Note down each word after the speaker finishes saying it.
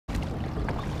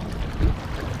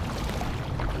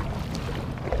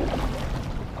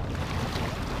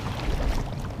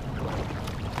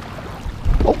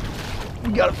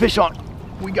we got a fish on.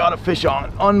 We got a fish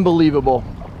on. Unbelievable.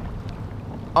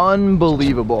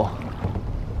 Unbelievable.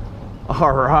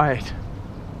 All right.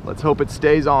 Let's hope it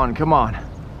stays on. Come on.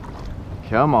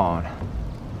 Come on.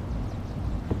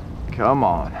 Come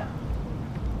on.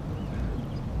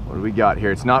 What do we got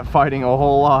here? It's not fighting a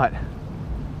whole lot.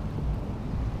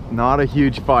 Not a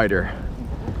huge fighter.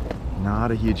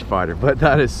 Not a huge fighter, but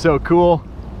that is so cool.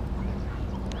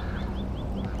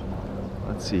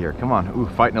 Let's see here. Come on. Ooh,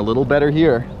 fighting a little better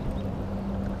here.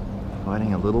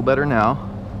 Fighting a little better now.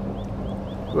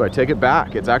 Ooh, I take it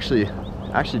back. It's actually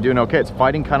doing okay. It's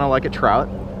fighting kind of like a trout.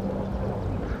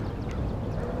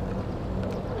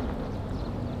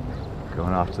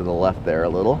 Going off to the left there a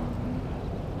little.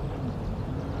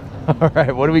 All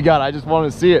right, what do we got? I just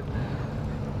want to see it.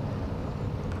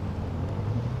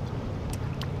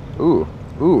 Ooh,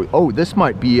 ooh, oh, this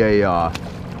might be a,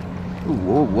 ooh,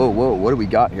 whoa, whoa, whoa, what do we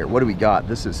got here? What do we got?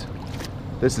 This is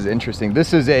interesting.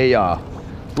 This is a,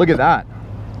 look at that.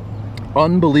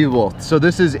 Unbelievable. So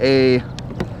this is a,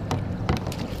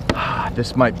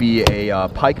 this might be a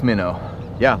pike minnow.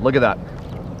 Yeah, look at that.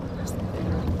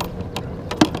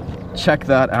 Check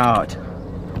that out.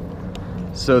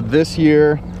 So this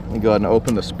here, let me go ahead and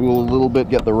open the spool a little bit,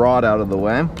 get the rod out of the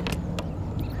way.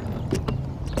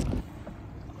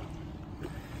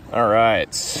 All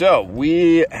right, so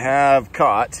we have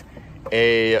caught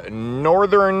a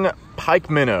Northern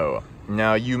Pikeminnow.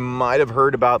 Now, you might have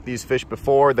heard about these fish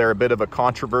before. They're a bit of a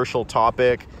controversial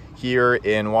topic here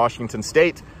in Washington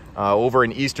State. Over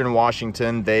in eastern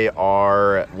Washington, they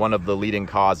are one of the leading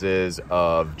causes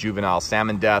of juvenile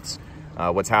salmon deaths.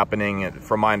 What's happening,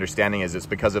 from my understanding, is it's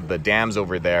because of the dams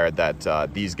over there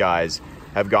that these guys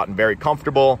have gotten very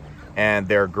comfortable, and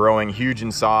they're growing huge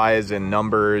in size and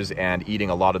numbers and eating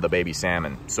a lot of the baby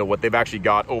salmon. So what they've actually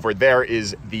got over there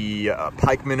is the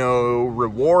Pike Minnow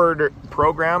Reward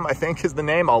Program, I think is the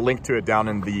name. I'll link to it down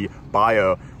in the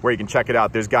bio where you can check it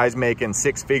out. There's guys making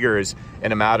 6 figures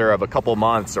in a matter of a couple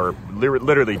months, or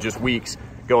literally just weeks,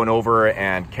 going over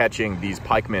and catching these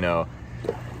pike minnow.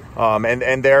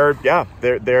 And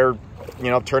they're you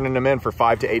know, turning them in for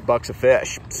 $5 to $8 a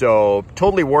fish. So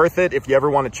totally worth it if you ever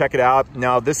want to check it out.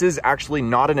 Now, this is actually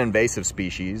not an invasive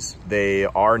species. They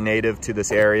are native to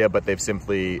this area, but they've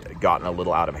simply gotten a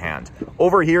little out of hand.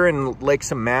 Over here in Lake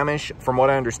Sammamish, from what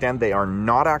I understand, they are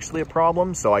not actually a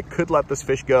problem, so I could let this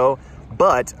fish go.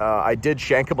 But I did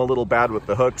shank him a little bad with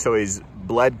the hook, so he's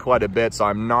bled quite a bit, so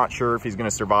I'm not sure if he's going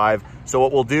to survive. So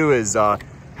what we'll do is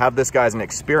have this guy as an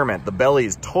experiment. The belly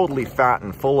is totally fat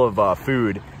and full of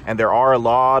food, and there are a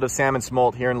lot of salmon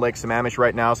smolt here in Lake Sammamish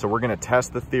right now, so we're going to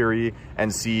test the theory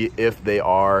and see if they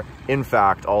are, in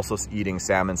fact, also eating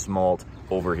salmon smolt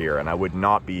over here, and I would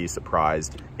not be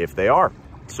surprised if they are.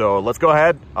 So let's go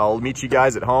ahead. I'll meet you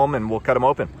guys at home, and we'll cut them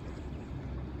open.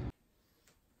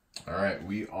 All right,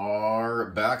 we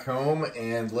are back home,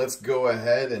 and let's go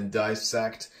ahead and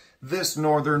dissect this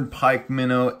Northern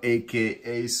Pikeminnow,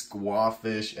 aka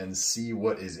squawfish, and see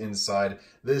what is inside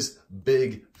this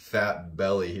big fat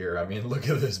belly here. I mean, look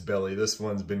at this belly. This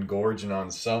one's been gorging on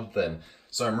something.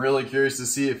 So I'm really curious to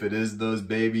see if it is those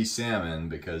baby salmon,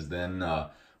 because then,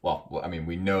 well, I mean,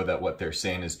 we know that what they're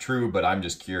saying is true, but I'm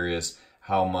just curious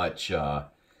how much of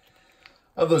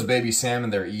those baby salmon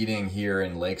they're eating here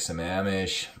in Lake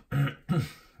Sammamish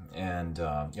and,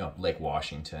 you know, Lake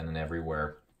Washington and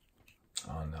everywhere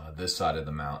on this side of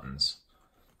the mountains.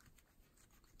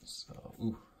 So,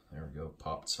 ooh, there we go,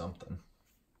 popped something.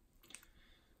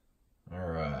 All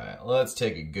right, let's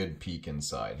take a good peek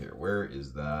inside here. Where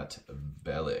is that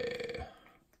belly?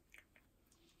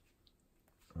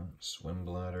 Oh, swim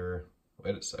bladder.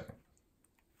 Wait a second.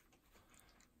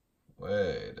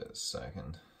 Wait a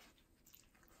second.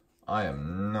 I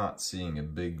am not seeing a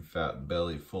big fat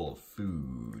belly full of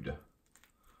food.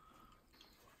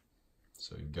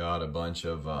 So we've got a bunch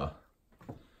of the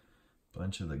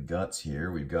guts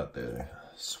here. We've got the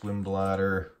swim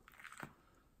bladder.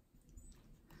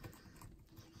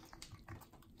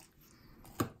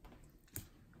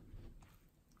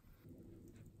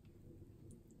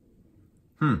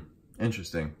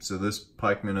 Interesting. So this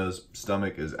pike minnow's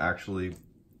stomach is actually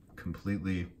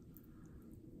completely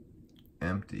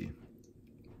empty.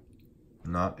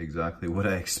 Not exactly what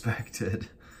I expected.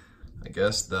 I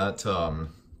guess that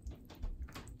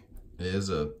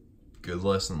is a good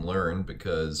lesson learned,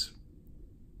 because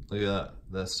look at that.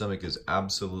 That stomach is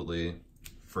absolutely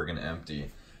friggin' empty.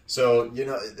 So, you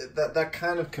know, that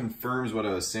kind of confirms what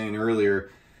I was saying earlier,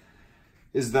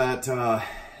 is that,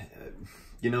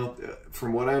 you know,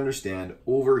 from what I understand,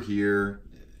 over here,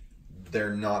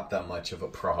 they're not that much of a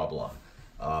problem.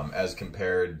 as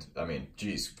compared, I mean,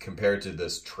 geez, compared to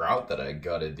this trout that I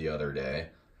gutted the other day.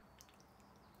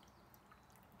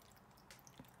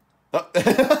 Oh,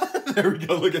 there we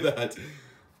go, look at that.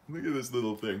 Look at this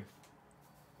little thing.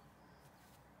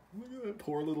 Look at that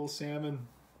poor little salmon.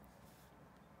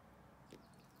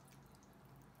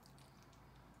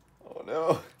 Oh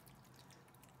no.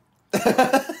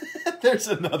 There's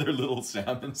another little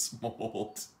salmon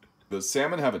smolt. The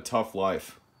salmon have a tough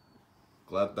life.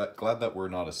 Glad that we're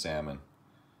not a salmon.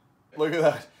 Look at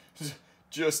that.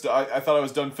 Just I thought I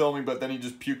was done filming, but then he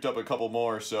just puked up a couple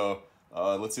more. So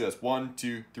let's see, that's 1,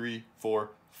 2, 3,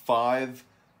 4, 5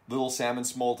 little salmon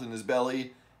smolt in his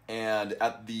belly. And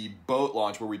at the boat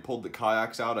launch where we pulled the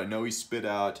kayaks out, I know he spit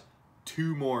out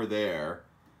 2 more there.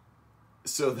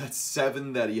 So that's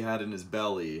 7 that he had in his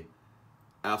belly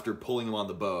after pulling him on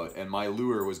the boat. And my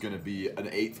lure was going to be an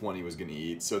 8th one he was going to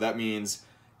eat. So that means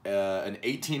an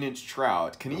 18-inch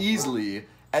trout can easily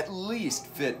at least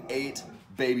fit 8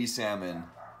 baby salmon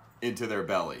into their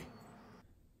belly.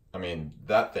 I mean,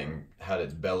 that thing had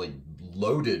its belly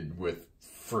loaded with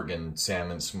friggin'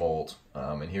 salmon smolt.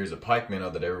 And here's a pike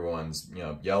minnow that everyone's, you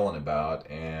know, yelling about,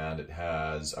 and it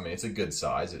has, I mean, it's a good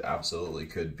size. It absolutely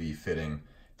could be fitting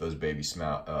those baby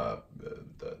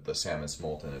the salmon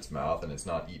smolt in its mouth, and it's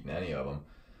not eating any of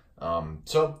them.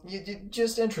 So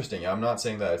just interesting. I'm not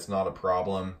saying that it's not a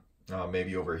problem,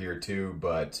 maybe over here too,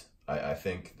 but I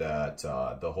think that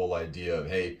the whole idea of,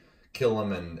 hey, kill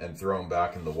them and throw them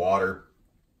back in the water,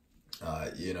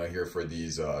 you know, here for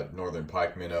these Northern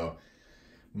Pikeminnow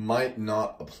might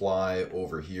not apply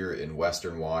over here in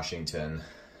Western Washington,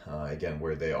 again,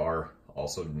 where they are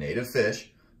also native fish.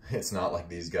 It's not like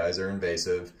these guys are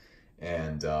invasive,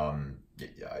 and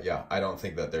yeah, I don't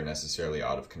think that they're necessarily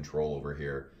out of control over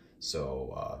here.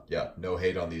 So yeah, no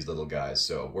hate on these little guys.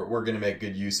 So we're gonna make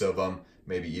good use of them,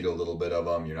 maybe eat a little bit of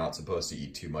them. You're not supposed to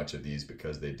eat too much of these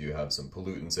because they do have some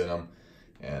pollutants in them,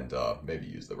 and maybe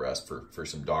use the rest for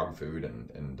some dog food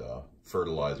and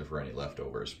fertilizer for any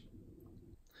leftovers.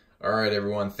 All right,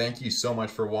 everyone, thank you so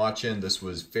much for watching. This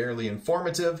was fairly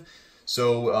informative.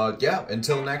 So yeah,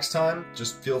 until next time,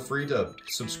 just feel free to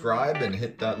subscribe and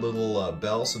hit that little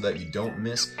bell so that you don't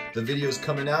miss the videos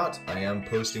coming out. I am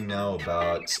posting now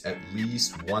about at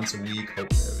least once a week,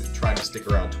 trying to stick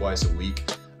around twice a week,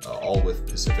 all with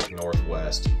Pacific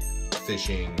Northwest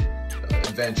fishing,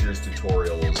 adventures,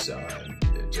 tutorials,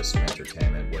 just some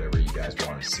entertainment, whatever you guys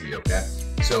want to see, okay?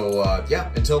 So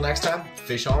yeah, until next time,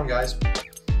 fish on, guys.